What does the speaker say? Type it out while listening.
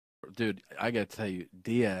dude, I got to tell you,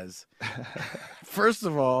 Diaz, first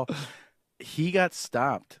of all, he got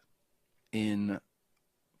stopped in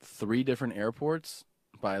 3 different airports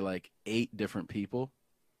by like 8 different people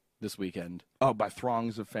this weekend. Oh, by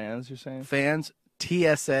throngs of fans, you're saying? Fans,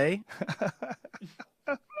 TSA,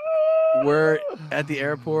 were at the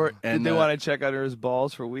airport. And Did they want to check under his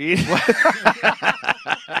balls for weed?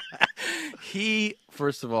 He,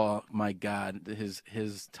 first of all, my God,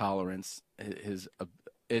 his tolerance, it's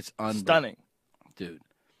Stunning. Dude,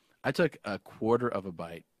 I took a quarter of a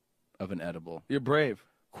bite of an edible. You're brave.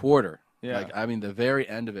 Quarter. Yeah. Like, I mean, the very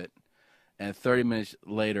end of it. And 30 minutes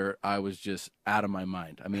later, I was just out of my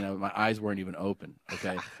mind. I mean, my eyes weren't even open,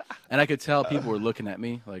 okay? And I could tell people were looking at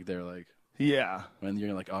me like they're like, yeah. And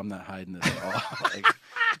you're like, oh, I'm not hiding this at all. Like,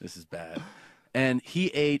 this is bad. And he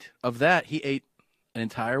ate an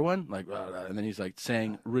entire one, like, and then he's like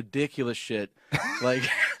saying ridiculous shit, like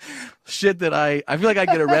shit that I feel like I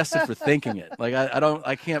get arrested for thinking it. Like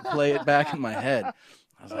I can't play it back in my head.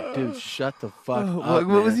 I was like, dude, shut the fuck up.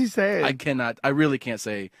 What was he saying? I really can't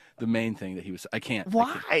say the main thing that he was. I can't.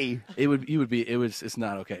 Why? It's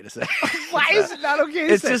not okay to say. Why is it not okay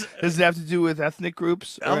to say? Does it have to do with ethnic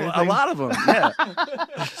groups? A lot of them, yeah.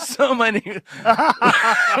 So many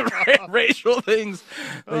racial things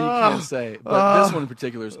that you can't say. But this one in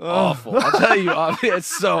particular is awful. I'll tell you, it's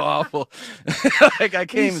so awful. Like, I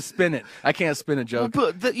can't even spin it. I can't spin a joke.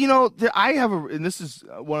 But, I have and this is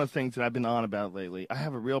one of the things that I've been on about lately. I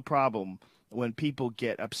have a real problem when people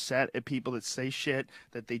get upset at people that say shit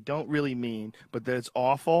that they don't really mean, but that it's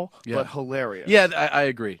awful, but hilarious. Yeah, I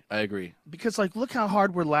agree. Because, like, look how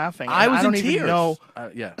hard we're laughing. I was in tears. Even know.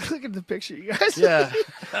 Yeah. Look at the picture, you guys. Yeah.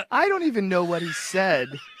 I don't even know what he said.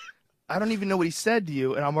 I don't even know what he said to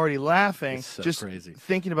you, and I'm already laughing. It's so just crazy.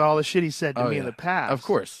 Thinking about all the shit he said to me in the past. Of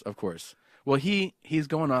course. Well, he's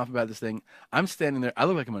going off about this thing. I'm standing there. I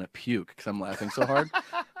look like I'm gonna puke because I'm laughing so hard.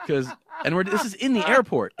 This is in the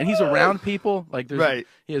airport, and he's around people. Like,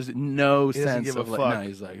 he has no sense of, like, no,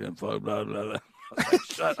 he's like, blah, blah, blah, blah. Like,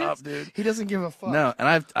 shut up, dude. He doesn't give a fuck. No, and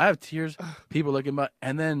I have tears. People looking by,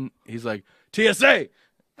 and then he's like, TSA,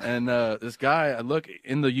 and this guy, I look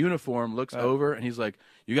in the uniform, looks over, and he's like,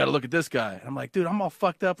 you got to look at this guy. And I'm like, dude, I'm all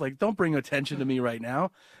fucked up. Like, don't bring attention to me right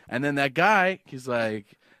now. And then that guy, he's like,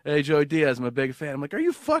 hey, Joey Diaz, I'm a big fan. I'm like, are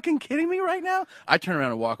you fucking kidding me right now? I turn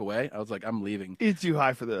around and walk away. I was like, I'm leaving. You're too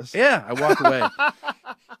high for this. Yeah, I walk away.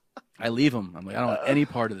 I leave him. I'm like, I don't want any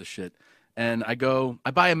part of this shit. And I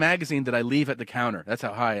buy a magazine that I leave at the counter. That's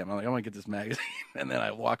how high I am. I'm like, I want to get this magazine. And then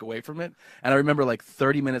I walk away from it. And I remember, like,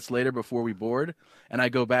 30 minutes later before we board, and I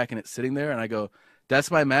go back and it's sitting there, and I go, that's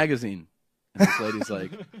my magazine. And this lady's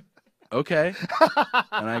like, okay.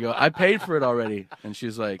 And I go, I paid for it already. And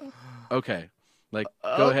she's like, okay. Like,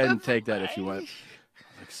 go ahead and take that if you want.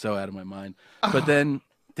 I'm like, so out of my mind. But then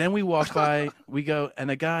we walk by, we go,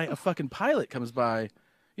 and a fucking pilot comes by.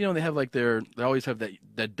 You know, they have like they always have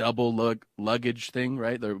that double luggage thing,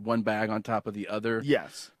 right? They're one bag on top of the other.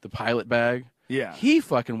 Yes. The pilot bag. Yeah. He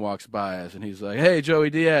fucking walks by us, and he's like, hey, Joey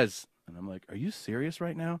Diaz. And I'm like, are you serious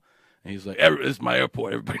right now? And he's like, this is my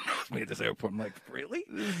airport. Everybody knows me at this airport. I'm like, really?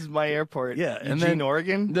 This is my airport. Yeah. Eugene,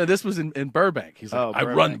 Oregon? No, this was in Burbank. He's like, I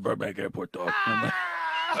Burbank. run the Burbank airport, dog. I'm like,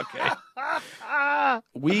 okay.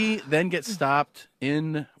 We then get stopped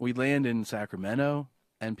we land in Sacramento,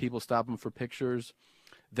 and people stop him for pictures.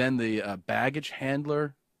 Then the baggage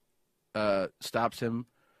handler stops him,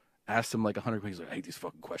 asks him like 100 questions. He's like, I hate these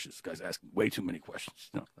fucking questions. This guy's asking way too many questions.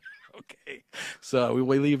 Okay. So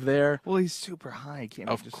we leave there. Well, he's super high. He can't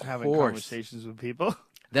be just having conversations with people.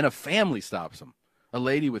 Then a family stops him. A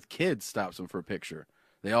lady with kids stops him for a picture.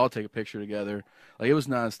 They all take a picture together. Like, it was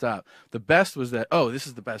nonstop. The best was that, this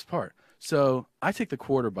is the best part. So I take the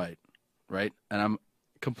quarter bite, right? And I'm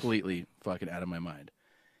completely fucking out of my mind.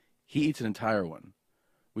 He eats an entire one.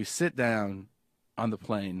 We sit down on the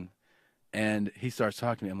plane, and he starts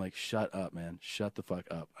talking to me. I'm like, shut up, man. Shut the fuck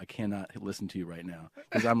up. I cannot listen to you right now.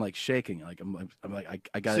 Because I'm like shaking. Like, I'm like,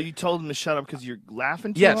 I got. So you told him to shut up because you're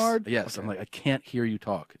laughing too hard? Yes. Okay. I'm like, I can't hear you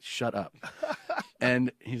talk. Shut up.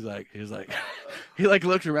 And he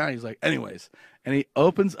looks around. He's like, anyways. And he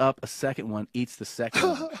opens up a second one, eats the second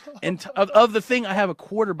one. And of the thing I have a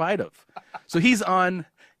quarter bite of. So he's on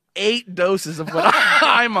 8 doses of what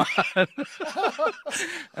I'm on.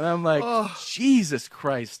 And I'm like, Jesus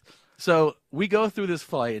Christ. So we go through this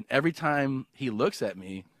flight, and every time he looks at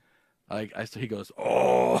me, he goes,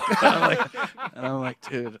 oh. And I'm like,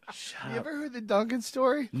 dude, shut up. You ever heard the Duncan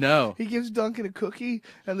story? No. He gives Duncan a cookie,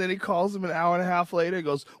 and then he calls him an hour and a half later and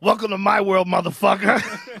goes, welcome to my world, motherfucker.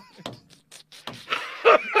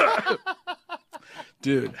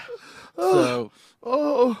 Dude. So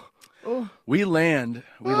We land,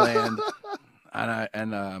 and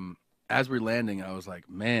as we're landing, I was like,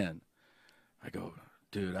 man, I go,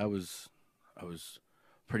 dude, I was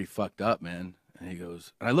pretty fucked up, man. And he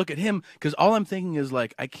goes, and I look at him because all I'm thinking is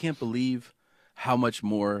like, I can't believe how much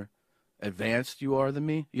more advanced you are than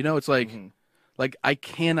me. You know, it's like, like I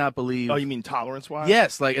cannot believe. Oh, you mean tolerance-wise?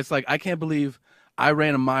 Yes, like it's like I can't believe I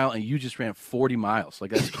ran a mile and you just ran 40 miles. Like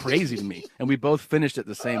that's crazy to me. And we both finished at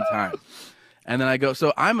the same time. And then I go,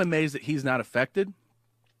 so I'm amazed that he's not affected.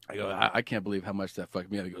 I go, I can't believe how much that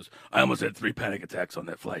fucked me up. He goes, I almost had 3 panic attacks on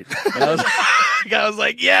that flight. And I was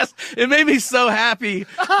like, yes. It made me so happy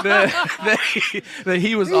that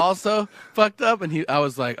he was also fucked up. And I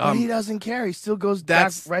was like, but he doesn't care. He still goes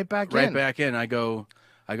right back in. Right back in. I go,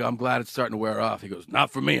 I'm glad it's starting to wear off. He goes,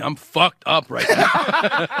 not for me. I'm fucked up right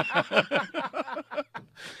now.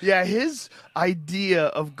 Yeah, his idea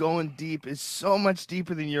of going deep is so much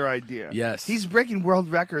deeper than your idea. Yes. He's breaking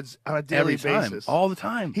world records on a daily basis. All the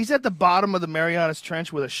time. He's at the bottom of the Marianas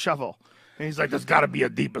Trench with a shovel. And he's like, there's got to be a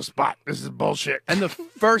deeper spot. This is bullshit. And the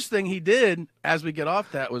first thing he did as we get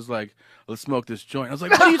off that was like, let's smoke this joint. I was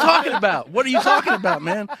like, what are you talking about? What are you talking about,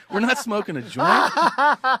 man? We're not smoking a joint.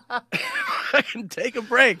 I can take a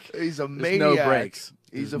break. He's a There's maniac. no breaks.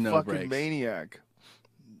 He's a fucking maniac.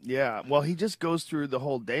 Yeah, well, he just goes through the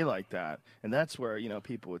whole day like that. And that's where, you know,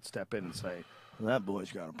 people would step in and say, well, that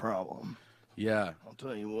boy's got a problem. Yeah. I'll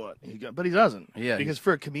tell you what. But he doesn't. Yeah. Because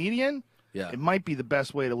for a comedian, it might be the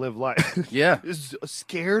best way to live life. Yeah. Just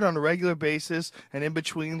scared on a regular basis, and in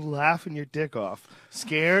between, laughing your dick off.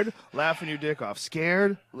 Scared, laughing your dick off.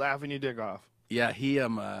 Scared, laughing your dick off. Yeah, he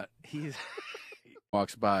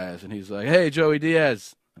walks by us and he's like, hey, Joey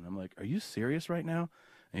Diaz. And I'm like, are you serious right now?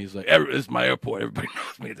 And he's like, this is my airport. Everybody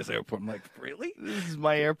knows me at this airport. I'm like, really? This is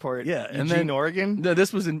my airport. Yeah. And then Oregon? No,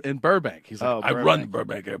 this was in Burbank. He's like, I Burbank. run the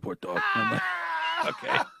Burbank airport, dog. I'm like,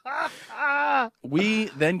 okay. We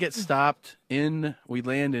then get stopped we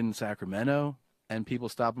land in Sacramento, and people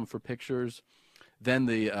stop him for pictures. Then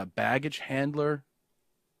the baggage handler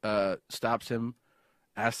stops him,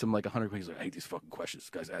 asks him like 100 questions. He's like, I hate these fucking questions.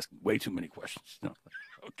 This guy's asking way too many questions. No,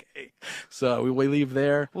 okay. So we leave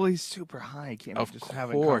there. Well, he's super high. Can't Of just course.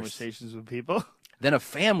 having conversations with people. Then a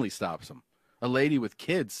family stops him. A lady with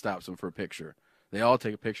kids stops him for a picture. They all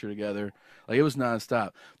take a picture together. Like, it was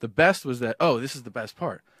nonstop. The best was that, this is the best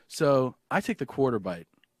part. So I take the quarter bite,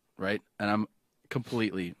 right? And I'm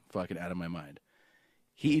completely fucking out of my mind.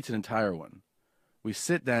 He eats an entire one. We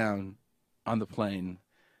sit down on the plane,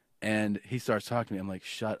 and he starts talking to me. I'm like,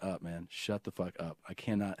 shut up, man. Shut the fuck up. I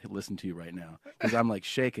cannot listen to you right now. Because I'm like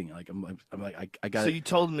shaking. Like I'm like, I got. So you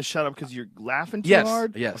told him to shut up because you're laughing too yes,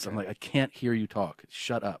 hard? Yes. Okay. I'm like, I can't hear you talk.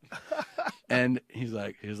 Shut up. And he's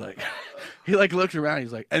like, he like looks around.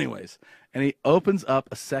 He's like, anyways. And he opens up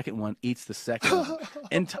a second one, eats the second one.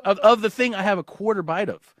 And of the thing I have a quarter bite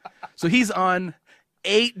of. So he's on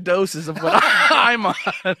 8 doses of what I'm on.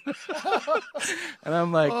 And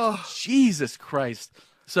I'm like, Jesus Christ.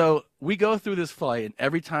 So we go through this flight, and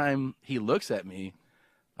every time he looks at me,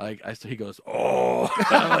 he goes, oh.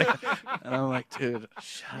 And I'm like, dude,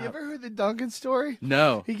 shut up. You ever heard the Duncan story?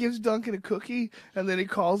 No. He gives Duncan a cookie, and then he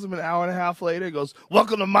calls him an hour and a half later and goes,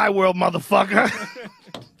 welcome to my world, motherfucker.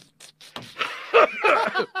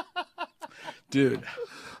 Dude.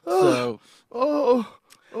 So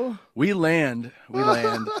we land,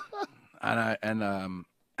 and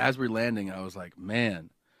as we're landing, I was like,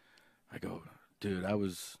 man, I go, dude, I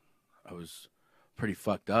was pretty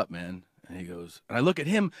fucked up, man. And he goes, and I look at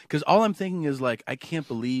him because all I'm thinking is like, I can't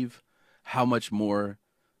believe how much more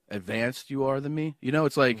advanced you are than me. You know,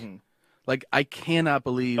 it's like, like I cannot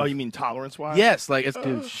believe. Oh, you mean tolerance-wise? Yes, like it's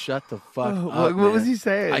dude, shut the fuck up. What was he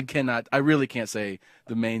saying? I really can't say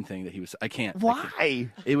the main thing that he was. I can't. Why?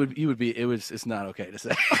 It's not okay to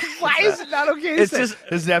say. Why is it not okay to it's say? Just,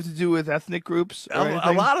 does it have to do with ethnic groups?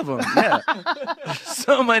 A lot of them, yeah.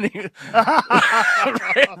 So many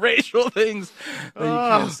racial things that you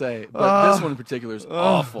can't say. But this one in particular is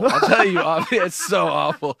awful. I'll tell you, it's so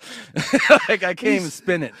awful. Like I can't even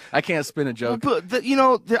spin it. I can't spin a joke. But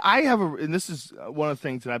I have and this is one of the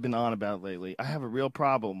things that I've been on about lately. I have a real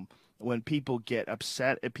problem when people get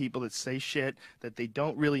upset at people that say shit that they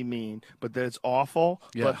don't really mean, but that it's awful,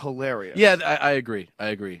 but hilarious. Yeah, I agree.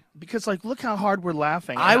 Because, like, look how hard we're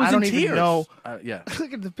laughing. I was don't in even tears. know. Yeah.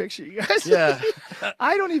 Look at the picture, you guys. Yeah.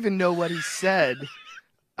 I don't even know what he said.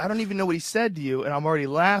 I don't even know what he said to you, and I'm already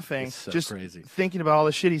laughing. It's so just crazy. Thinking about all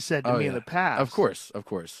the shit he said to me in the past. Of course.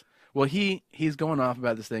 Well, he's going off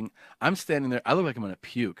about this thing. I'm standing there. I look like I'm gonna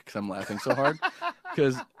puke because I'm laughing so hard.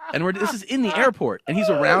 This is in the airport, and he's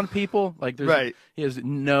around people. Like, he has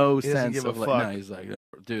no sense of like. No, he's like,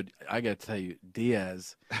 dude, I got to tell you,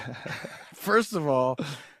 Diaz, first of all,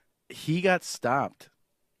 he got stopped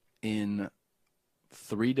in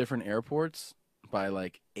 3 different airports by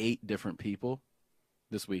like 8 different people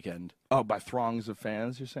this weekend. Oh, by throngs of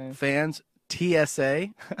fans, you're saying? Fans, TSA.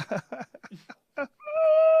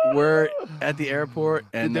 We're at the airport,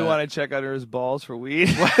 and did they want to check under his balls for weed?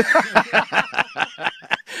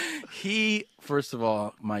 He, first of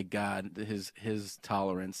all, my God, his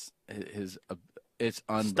tolerance, it's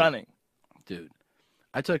Stunning, dude.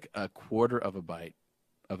 I took a quarter of a bite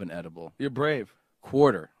of an edible. You're brave.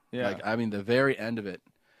 Quarter, yeah. Like, I mean, the very end of it,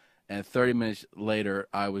 and 30 minutes later,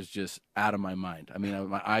 I was just out of my mind. I mean,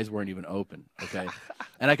 my eyes weren't even open. Okay,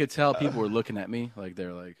 and I could tell people were looking at me like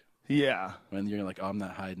they're like. Yeah. And you're like, oh, I'm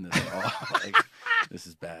not hiding this at all. Like, this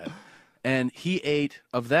is bad. And he ate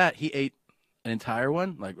an entire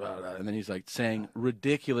one, like, and then he's like saying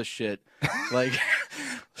ridiculous shit, like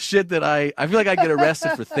shit that I feel like I get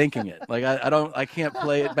arrested for thinking it. Like I can't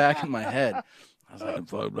play it back in my head. I was like,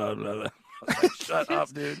 blah, blah, blah, blah. I was like, shut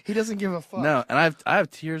up, dude. He doesn't give a fuck. No, and I have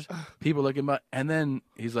tears. People looking at, and then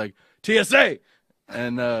he's like, TSA.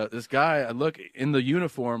 And this guy, I look in the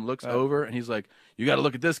uniform, looks over, and he's like, you got to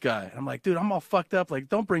look at this guy. And I'm like, dude, I'm all fucked up. Like,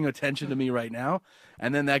 don't bring attention to me right now.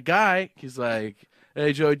 And then that guy, he's like,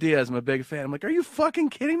 hey, Joey Diaz, I'm a big fan. I'm like, are you fucking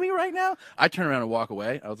kidding me right now? I turn around and walk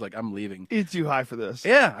away. I was like, I'm leaving. You're too high for this.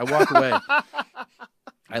 Yeah, I walk away.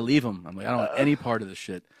 I leave him. I'm like, I don't want any part of this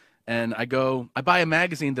shit. And I buy a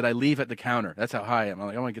magazine that I leave at the counter. That's how high I am. I'm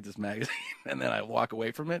like, I want to get this magazine. And then I walk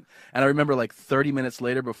away from it. And I remember like 30 minutes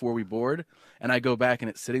later before we board, and I go back and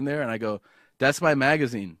it's sitting there, and I go, that's my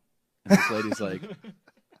magazine. And this lady's like,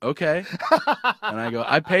 okay. And I go,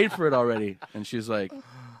 I paid for it already. And she's like,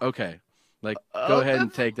 okay. Like, go ahead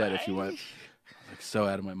and take that if you want. Like, so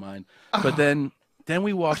out of my mind. But then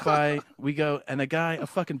we walk by, we go, and a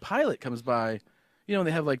fucking pilot comes by. You know,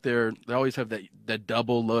 they have like they always have that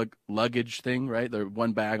double luggage thing, right? They're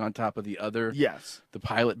one bag on top of the other. Yes. The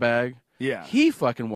pilot bag. Yeah. He fucking